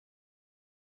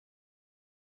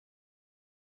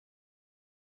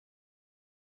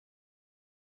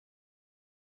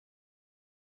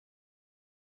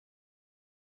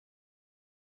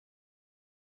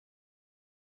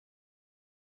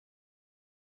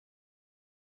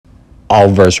All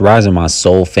verse rising my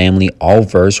soul family, all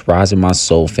verse rising my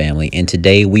soul family, and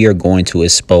today we are going to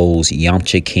expose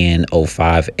Yamcha Can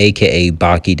 05, aka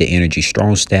Baki the Energy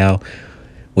Strong Style,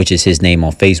 which is his name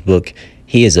on Facebook.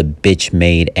 He is a bitch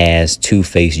made ass,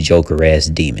 two-faced Joker ass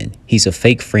demon. He's a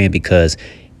fake friend because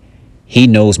he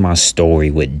knows my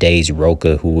story with DAZE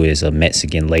ROQUE, who is a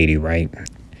Mexican lady, right?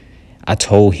 I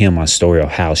told him my story of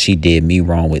how she did me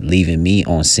wrong with leaving me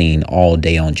on scene all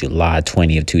day on July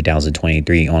 20th,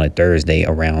 2023 on a Thursday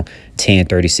around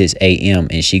 10:36 a.m.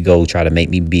 And she go try to make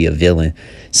me be a villain,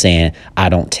 saying I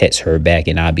don't text her back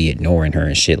and I be ignoring her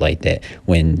and shit like that.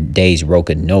 When DAZE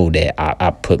ROQUE know that I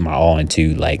put my all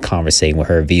into like conversating with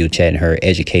her, video chatting her,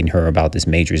 educating her about this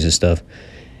matrix and stuff,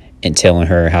 and telling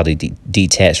her how to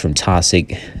detach from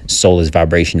toxic, soulless,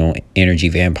 vibrational energy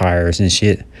vampires and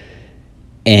shit.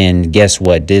 And guess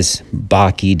what? This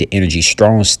Baki, the Energy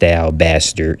Strong Style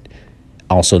bastard,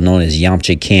 also known as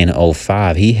Yamcha Can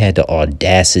 05, he had the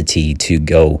audacity to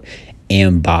go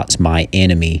inbox my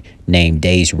enemy named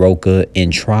DAZE ROQUE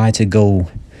and try to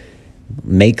go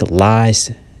make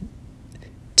lies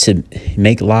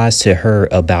to her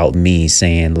about me,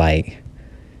 saying like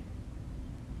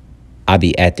I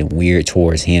be acting weird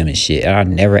towards him and shit. And I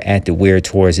never acted weird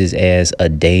towards his ass a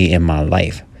day in my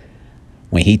life.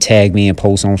 When he tagged me and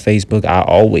posts on Facebook, I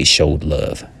always showed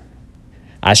love.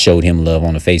 I showed him love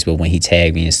on the Facebook when he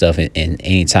tagged me and stuff. And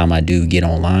anytime I do get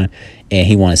online, and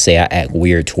he want to say I act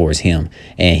weird towards him,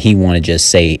 and he want to just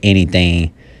say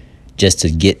anything just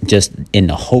in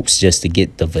the hopes just to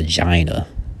get the vagina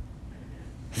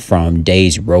from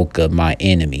DAZE ROQUE, my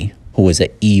enemy, who is an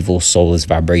evil, soulless,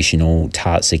 vibrational,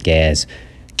 toxic ass,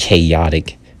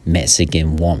 chaotic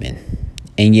Mexican woman.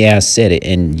 And yeah, I said it.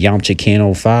 And Yamcha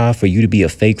Can 05, for you to be a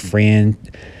fake friend,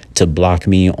 to block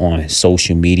me on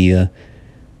social media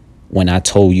when I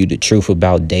told you the truth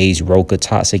about DAZE ROQUE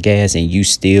toxic ass, and you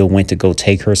still went to go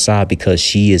take her side because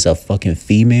she is a fucking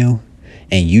female,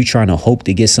 and you trying to hope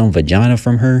to get some vagina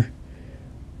from her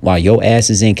while your ass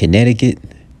is in Connecticut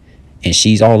and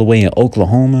she's all the way in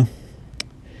Oklahoma.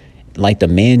 Like the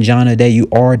mangina that you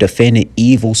are, defending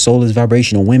evil, soulless,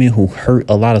 vibrational women who hurt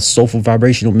a lot of soulful,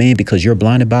 vibrational men because you're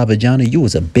blinded by vagina. You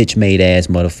was a bitch made ass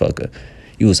motherfucker.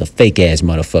 You was a fake ass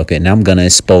motherfucker, and I'm gonna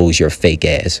expose your fake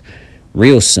ass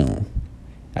real soon.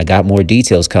 I got more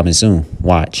details coming soon.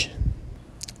 Watch.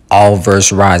 All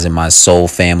verse rising, my soul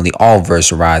family. All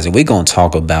verse rising. We're gonna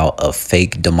talk about a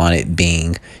fake demonic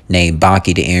being named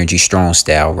Baki the Energy Strong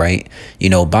Style, right? You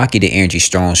know, Baki the Energy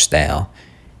Strong Style,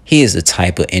 he is the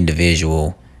type of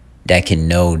individual that can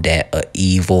know that a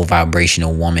evil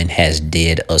vibrational woman has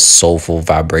did a soulful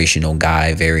vibrational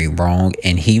guy very wrong,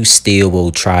 and he still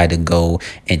will try to go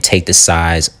and take the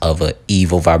sides of a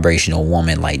evil vibrational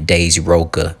woman like DAZE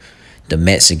ROQUE, the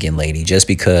Mexican lady, just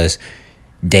because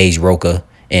DAZE ROQUE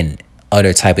and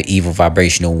other type of evil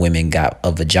vibrational women got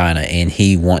a vagina, and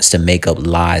he wants to make up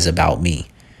lies about me.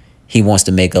 He wants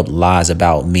to make up lies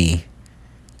about me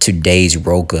to DAZE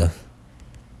ROQUE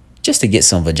just to get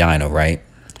some vagina, right?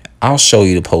 I'll show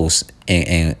you the post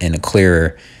in a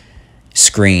clearer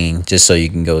screen just so you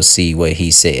can go see what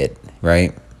he said,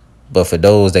 right? But for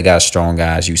those that got strong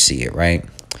eyes, you see it, right?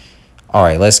 All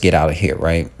right, let's get out of here,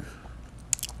 right?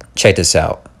 Check this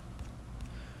out.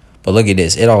 But look at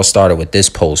this. It all started with this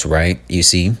post, right? You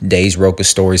see, DAZE ROQUE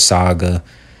story saga.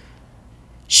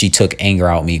 She took anger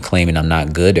out me, claiming I'm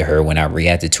not good to her when I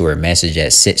reacted to her message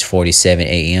at 6:47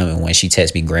 a.m. And when she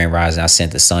texted me Grand Rising, I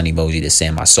sent the sun emoji to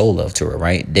send my soul love to her,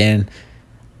 right? Then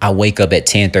I wake up at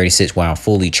 10:36 while I'm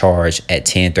fully charged at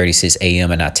 10:36 a.m.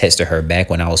 and I texted her back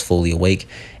when I was fully awake.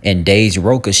 And DAZE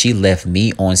ROQUE, she left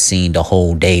me on scene the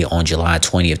whole day on July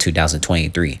 20th,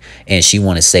 2023. And she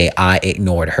want to say I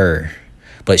ignored her.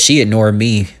 But she ignored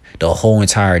me the whole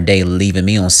entire day, leaving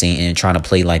me on scene and trying to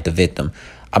play like the victim.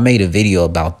 I made a video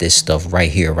about this stuff right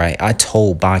here, right? I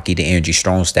told Baki the Energy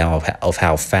Strong Style of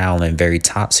how foul and very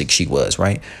toxic she was,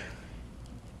 right?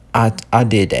 I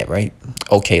did that, right?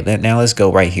 Okay, now let's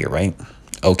go right here, right?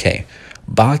 Okay.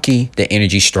 Baki the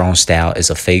Energy Strong Style is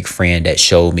a fake friend that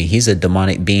showed me he's a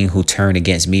demonic being who turned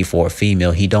against me for a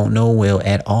female he don't know well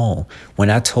at all. When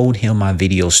I told him my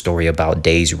video story about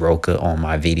DAZE ROQUE on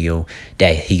my video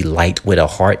that he liked with a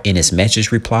heart in his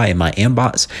message reply in my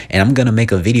inbox, and I'm gonna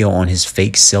make a video on his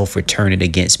fake self returning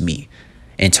against me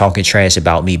and talking trash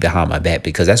about me behind my back,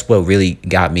 because that's what really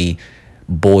got me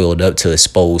boiled up to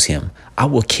expose him. I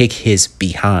will kick his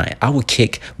behind. I will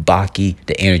kick Baki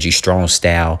the Energy Strong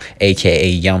Style,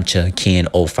 aka Yamcha Can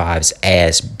 05's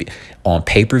ass on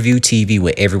pay-per-view TV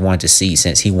with everyone to see,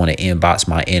 since he want to inbox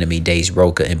my enemy DAZE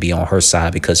ROQUE and be on her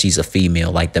side because she's a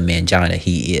female like the mangina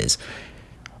he is.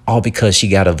 All because she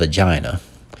got a vagina.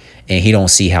 And he don't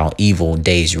see how evil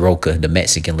DAZE ROQUE, the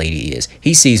Mexican lady, is.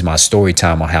 He sees my story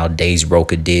time on how DAZE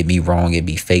ROQUE did me wrong and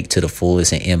be fake to the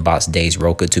fullest and inbox DAZE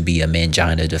ROQUE to be a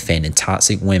mangina defending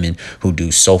toxic women who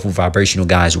do soulful vibrational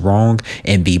guys wrong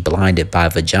and be blinded by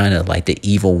vagina like the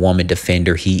evil woman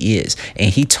defender he is.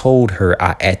 And he told her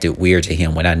I acted weird to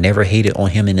him when I never hated on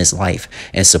him in his life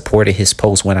and supported his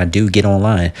posts when I do get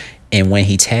online. And when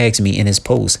he tags me in his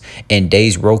post, and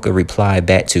DAZE ROQUE replied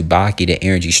back to Baki the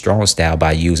energy strong style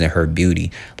by using her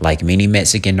beauty like many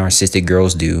Mexican narcissistic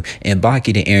girls do, and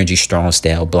Baki the energy strong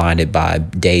style blinded by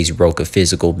DAZE ROQUE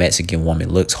physical Mexican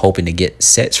woman looks hoping to get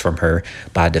sets from her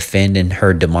by defending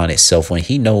her demonic self when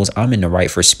he knows I'm in the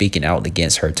right for speaking out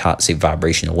against her toxic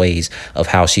vibrational ways of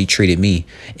how she treated me.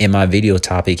 In my video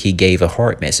topic he gave a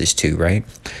heart message to, right?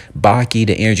 Baki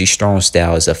the energy strong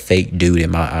style is a fake dude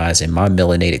in my eyes, and my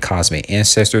melanated cosmic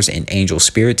ancestors and angel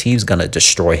spirit teams gonna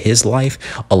destroy his life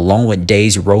along with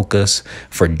DAZE ROQUE's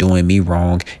for doing me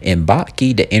wrong. And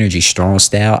Baki the energy strong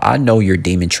style, I know your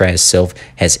demon trash self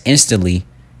has instantly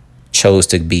chose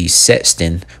to be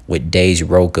sexting with DAZE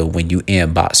ROQUE when you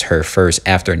inbox her first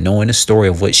after knowing the story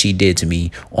of what she did to me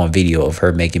on video of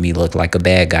her making me look like a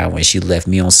bad guy when she left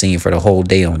me on scene for the whole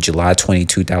day on July 20,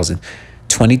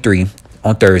 2023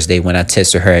 on Thursday when I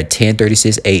texted her at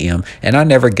 10:36 a.m. and I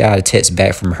never got a text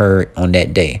back from her on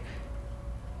that day.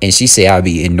 And she said I'd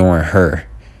be ignoring her,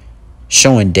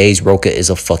 showing DAZE ROQUE is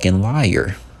a fucking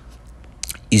liar.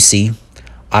 You see,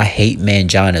 I hate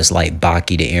manginas like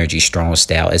Baki the energy strong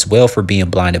style as well for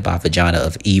being blinded by vagina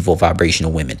of evil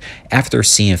vibrational women after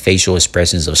seeing facial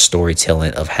expressions of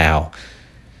storytelling of how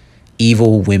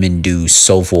evil women do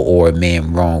soulful or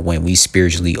men wrong when we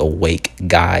spiritually awake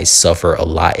guys suffer a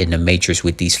lot in the matrix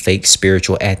with these fake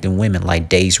spiritual acting women like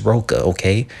DAZE ROQUE,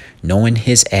 okay? Knowing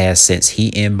his ass since he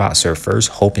inboxed her first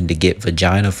hoping to get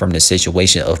vagina from the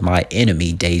situation of my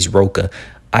enemy DAZE ROQUE,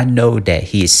 I know that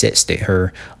he has sexted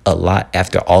her a lot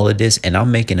after all of this, and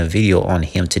I'm making a video on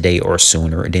him today or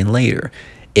sooner than later.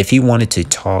 If he wanted to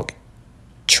talk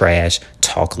trash,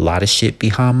 talk a lot of shit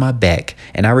behind my back,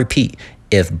 and I repeat,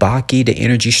 if Baki the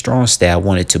energy strong style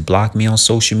wanted to block me on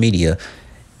social media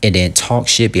and then talk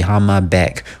shit behind my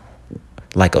back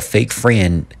like a fake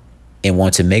friend and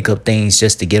want to make up things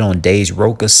just to get on DAZE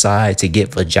ROQUE's side to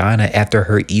get vagina after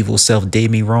her evil self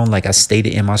did me wrong like I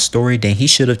stated in my story, then he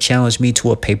should have challenged me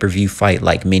to a pay-per-view fight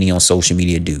like many on social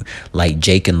media do, like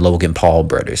Jake and Logan Paul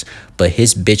brothers. But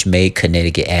his bitch made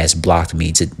Connecticut ass blocked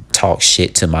me to talk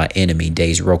shit to my enemy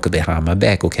DAZE ROQUE behind my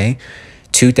back, okay?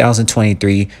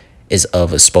 2023 is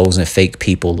of exposing fake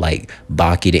people like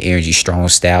Baki the energy strong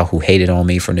style who hated on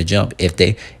me from the jump. If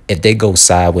they go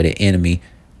side with an enemy,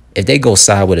 if they go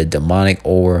side with a demonic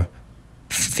or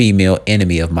female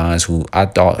enemy of mine who I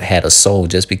thought had a soul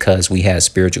just because we had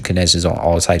spiritual connections on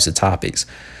all types of topics.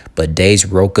 But DAZE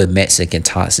ROQUE Mexican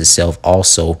toxic self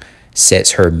also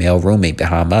sets her male roommate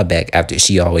behind my back after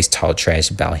she always talked trash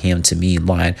about him to me,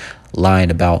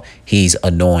 lying about he's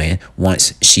annoying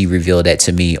once she revealed that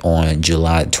to me on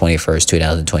July 21st,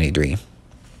 2023.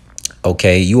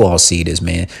 Okay, you all see this,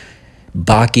 man.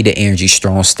 Baki the energy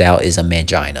strong style is a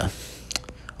mangina.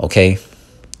 Okay?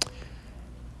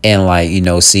 And like, you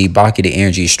know, see, Baki the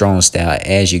energy strong style,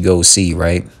 as you go see,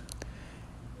 right?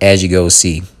 As you go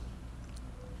see,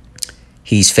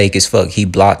 he's fake as fuck. He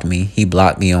blocked me. He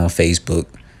blocked me on Facebook.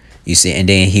 You see, and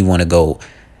then he want to go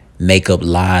make up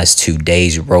lies to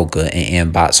DAZE ROQUE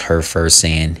and inbox her first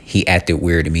saying he acted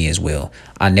weird to me as well.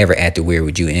 I never acted weird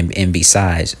with you. And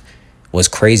besides, what's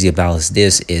crazy about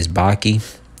this is Baki,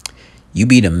 you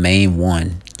be the main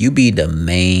one. You be the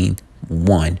main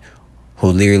one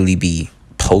who literally be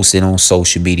posted on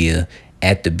social media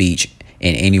at the beach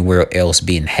and anywhere else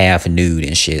being half nude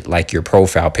and shit like your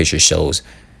profile picture shows.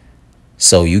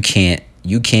 So you can't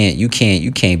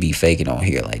be faking on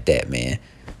here like that, man.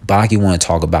 Baki want to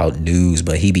talk about news,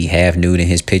 but he be half nude in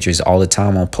his pictures all the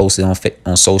time on posted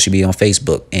on social media on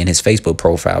Facebook and his Facebook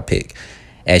profile pic,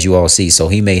 as you all see. So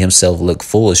he made himself look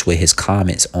foolish with his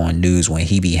comments on news when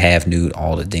he be half nude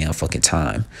all the damn fucking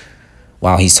time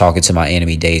while he's talking to my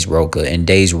enemy DAZE ROQUE. And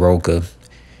DAZE ROQUE,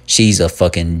 she's a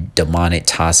fucking demonic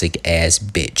toxic ass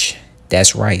bitch.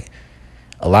 That's right.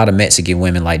 A lot of Mexican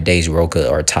women like DAZE ROQUE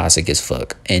are toxic as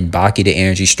fuck. And Baki the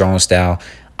energy strong style,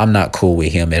 I'm not cool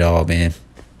with him at all, man.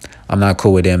 I'm not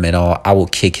cool with him at all. I will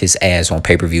kick his ass on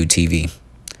pay-per-view TV.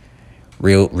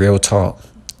 Real talk.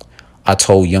 I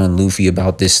told Young Luffy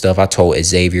about this stuff. I told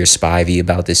Xavier Spivey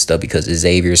about this stuff because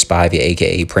Xavier Spivey,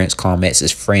 a.k.a. Prince Comex,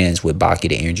 is friends with Baki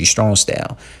the energy strong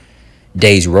style.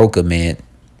 DAZE ROQUE, man,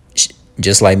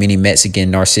 just like many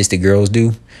Mexican narcissistic girls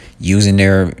do, using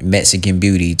their Mexican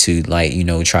beauty to, like, you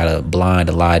know, try to blind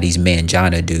a lot of these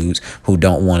mangina dudes who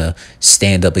don't want to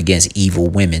stand up against evil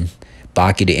women.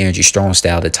 Baki the energy strong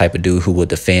style, the type of dude who would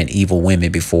defend evil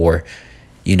women before,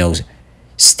 you know,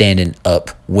 standing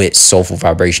up with soulful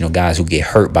vibrational guys who get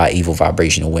hurt by evil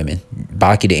vibrational women.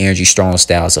 Baki the energy strong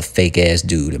style is a fake ass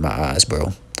dude in my eyes,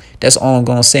 bro. That's all I'm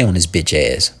gonna say on this bitch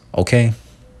ass, okay?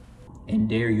 And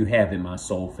there you have it, my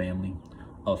soul family.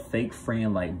 A fake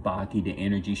friend like Baki the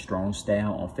energy strong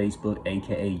style on Facebook,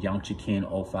 aka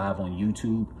Yamchakin05 on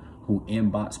YouTube, who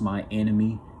inboxed my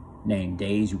enemy named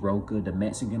DAZE ROQUE, the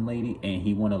Mexican lady, and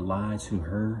he want to lie to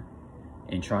her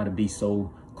and try to be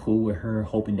so cool with her,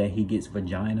 hoping that he gets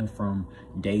vagina from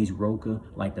DAZE ROQUE,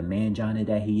 like the mangina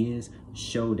that he is.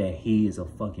 Show that he is a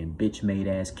fucking bitch made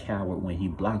ass coward when he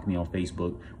blocked me on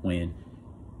Facebook, when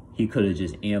he could have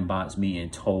just inboxed me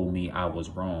and told me I was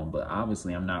wrong. But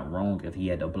obviously I'm not wrong if he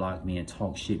had to block me and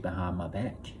talk shit behind my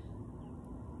back.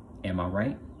 Am I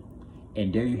right?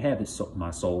 And there you have it,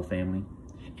 my soul family.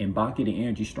 And Baki the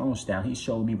energy strong style, he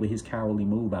showed me with his cowardly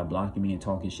move by blocking me and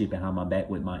talking shit behind my back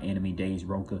with my enemy DAZE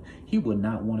ROQUE. He would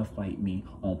not want to fight me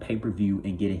on pay-per-view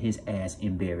and getting his ass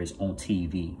embarrassed on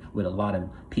TV with a lot of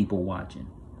people watching.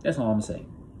 That's all I'm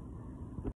saying.